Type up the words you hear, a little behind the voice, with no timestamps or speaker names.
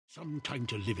Some time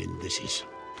to live in, this is.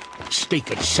 Steak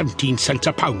at 17 cents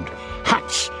a pound.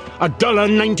 Hats,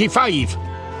 $1.95.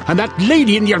 And that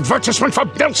lady in the advertisement for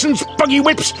Belson's buggy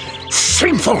whips,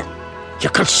 shameful. You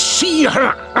could see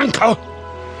her ankle.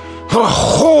 Her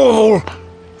whole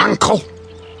ankle.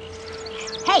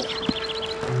 Hey,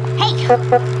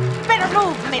 better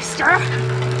move, mister.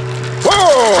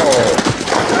 Whoa!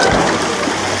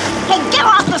 Hey, get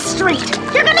off the street.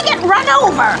 You're gonna get run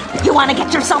over. You wanna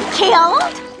get yourself killed?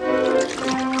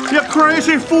 You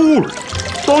crazy fool!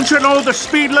 Don't you know the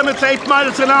speed limit's 8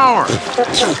 miles an hour?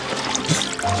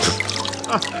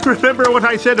 Remember what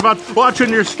I said about watching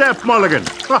your step, Mulligan?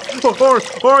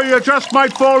 Or you just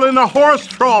might fall in a horse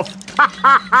trough.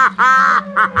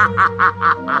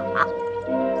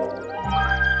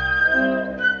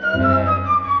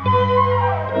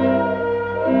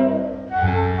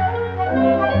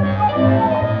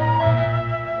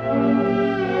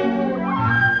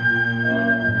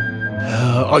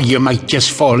 Or you might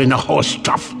just fall in a horse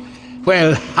trough.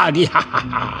 Well, hardy,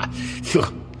 ha.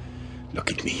 Look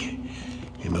at me.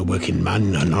 I'm a working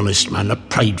man, an honest man, a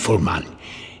prideful man.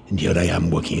 And here I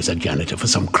am working as a janitor for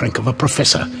some crank of a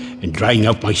professor and drying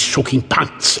out my soaking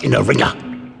pants in a wringer.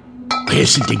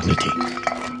 Where's the dignity?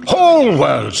 Whole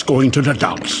world's going to the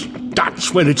dogs.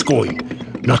 That's where it's going.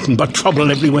 Nothing but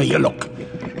trouble everywhere you look.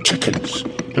 Chickens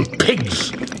and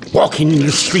pigs walking in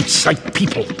the streets like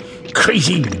people.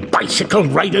 Crazy bicycle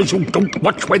riders who don't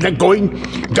watch where they're going.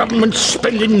 Government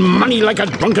spending money like a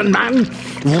drunken man.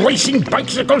 Racing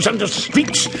bicycles on the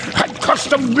streets at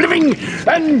cost of living.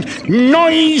 And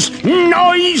noise.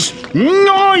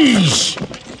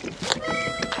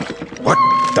 What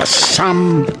the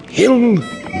Sam Hill?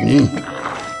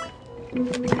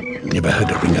 Never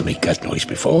heard a ringer make that noise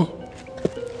before.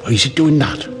 Why is it doing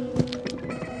that?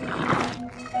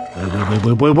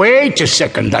 Wait a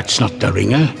second, that's not the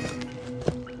ringer.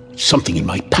 Something in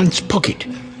my pants pocket.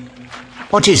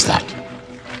 What is that?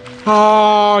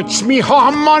 Oh, it's me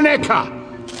harmonica.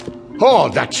 Oh,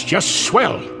 that's just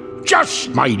swell. Just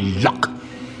my luck.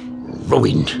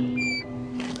 Ruined.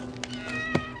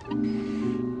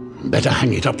 Better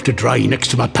hang it up to dry next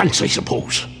to my pants, I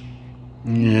suppose.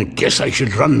 Guess I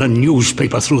should run the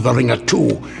newspaper through the ringer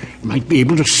too. Might be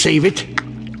able to save it.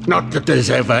 Not that there's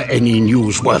ever any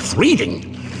news worth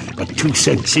reading, but 2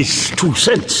 cents is 2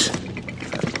 cents.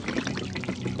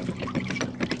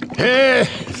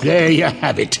 There you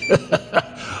have it.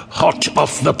 Hot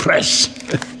off the press.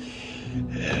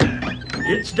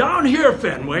 It's down here,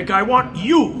 Fenwick. I want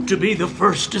you to be the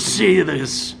first to see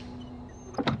this.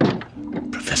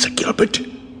 Professor Gilbert?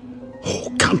 Oh,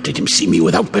 can't let him see me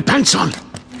without my pants on.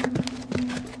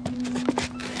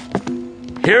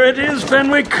 Here it is,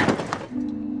 Fenwick.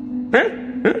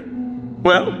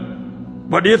 Well,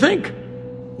 what do you think?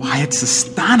 Why, it's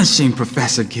astonishing,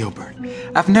 Professor Gilbert.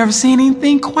 I've never seen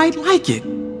anything quite like it.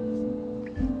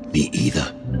 Me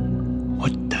either.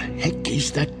 What the heck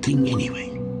is that thing anyway?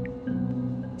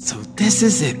 So this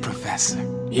is it, Professor.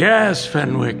 Yes,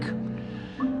 Fenwick.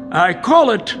 I call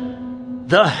it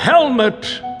the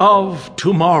Helmet of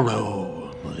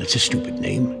Tomorrow. Well, that's a stupid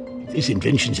name. If this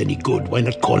invention's any good, why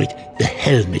not call it the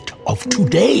Helmet of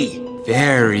Today?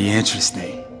 Very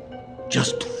interesting.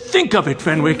 Just think of it,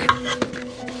 Fenwick.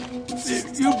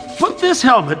 You put this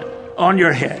helmet on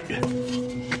your head.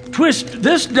 Twist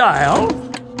this dial.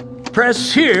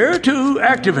 Press here to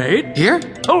activate. Here?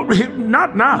 Oh,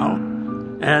 not now.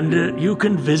 And you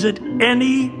can visit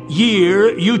any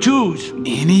year you choose.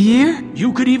 Any year?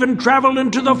 You could even travel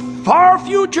into the far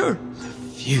future.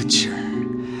 Future.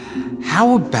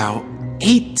 How about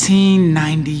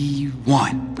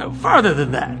 1891? No, farther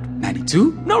than that.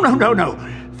 92? No.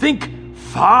 Think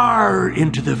far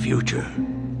into the future.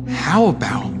 How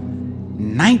about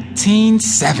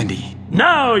 1970?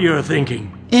 Now you're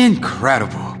thinking.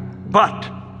 Incredible. But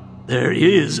there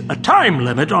is a time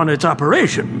limit on its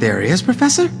operation. There is,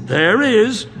 Professor? There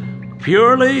is.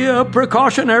 Purely a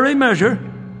precautionary measure.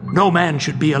 No man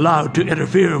should be allowed to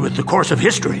interfere with the course of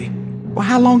history. Well,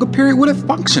 how long a period would it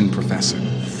function, Professor?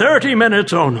 30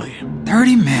 minutes only.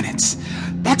 30 minutes?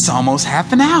 That's almost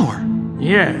half an hour.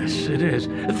 Yes, it is.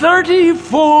 30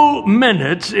 full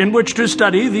minutes in which to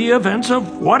study the events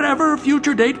of whatever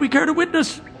future date we care to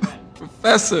witness.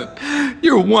 Professor,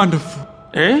 you're wonderful.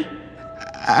 Eh?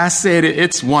 I said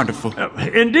it's wonderful.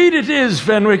 Indeed it is,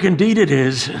 Fenwick, indeed it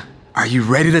is. Are you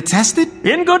ready to test it?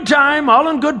 In good time, all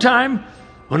in good time.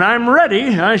 When I'm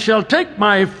ready, I shall take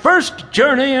my first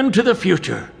journey into the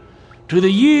future. To the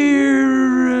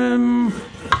year...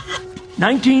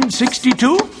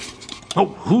 1962? Oh,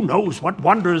 who knows what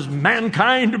wonders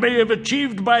mankind may have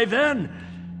achieved by then.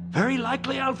 Very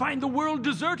likely I'll find the world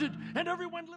deserted and everyone...